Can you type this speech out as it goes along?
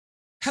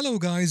Hello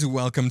guys,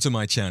 welcome to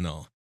my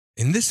channel.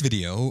 In this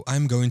video,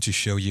 I'm going to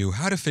show you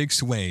how to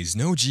fix Waze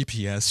no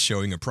GPS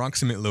showing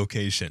approximate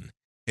location.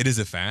 It is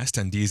a fast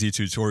and easy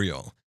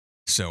tutorial.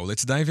 So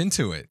let's dive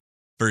into it.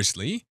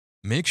 Firstly,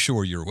 make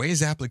sure your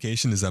Waze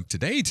application is up to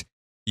date.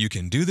 You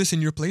can do this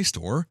in your Play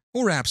Store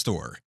or App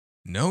Store.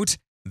 Note,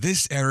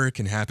 this error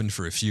can happen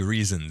for a few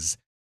reasons,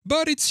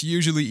 but it's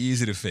usually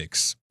easy to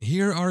fix.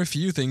 Here are a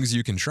few things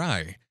you can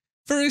try.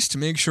 First,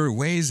 make sure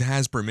Waze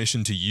has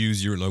permission to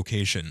use your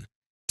location.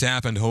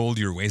 Tap and hold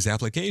your Waze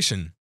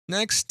application.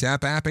 Next,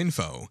 tap App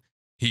Info.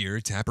 Here,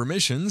 tap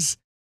Permissions.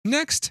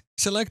 Next,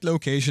 select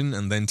Location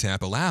and then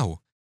tap Allow.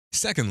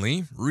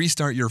 Secondly,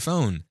 restart your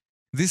phone.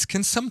 This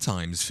can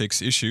sometimes fix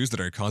issues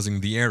that are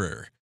causing the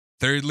error.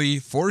 Thirdly,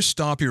 force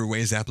stop your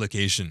Waze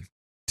application.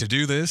 To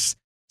do this,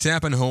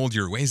 tap and hold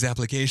your Waze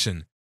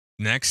application.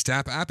 Next,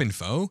 tap App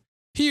Info.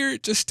 Here,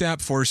 just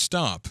tap Force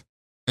Stop.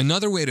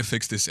 Another way to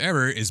fix this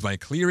error is by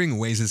clearing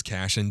Waze's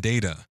cache and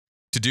data.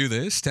 To do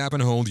this, tap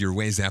and hold your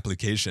Waze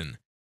application.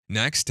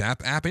 Next,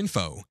 tap App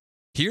Info.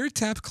 Here,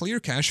 tap Clear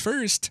Cache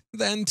first,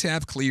 then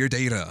tap Clear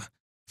Data.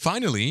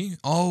 Finally,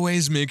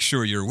 always make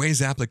sure your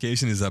Waze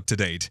application is up to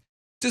date.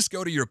 Just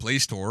go to your Play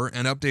Store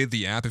and update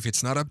the app if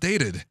it's not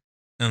updated.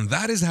 And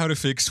that is how to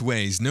fix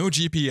Waze no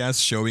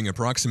GPS showing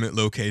approximate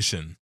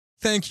location.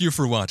 Thank you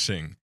for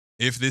watching.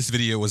 If this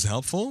video was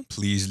helpful,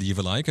 please leave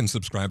a like and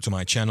subscribe to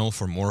my channel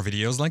for more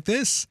videos like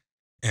this.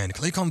 And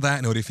click on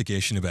that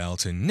notification bell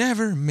to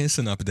never miss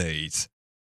an update.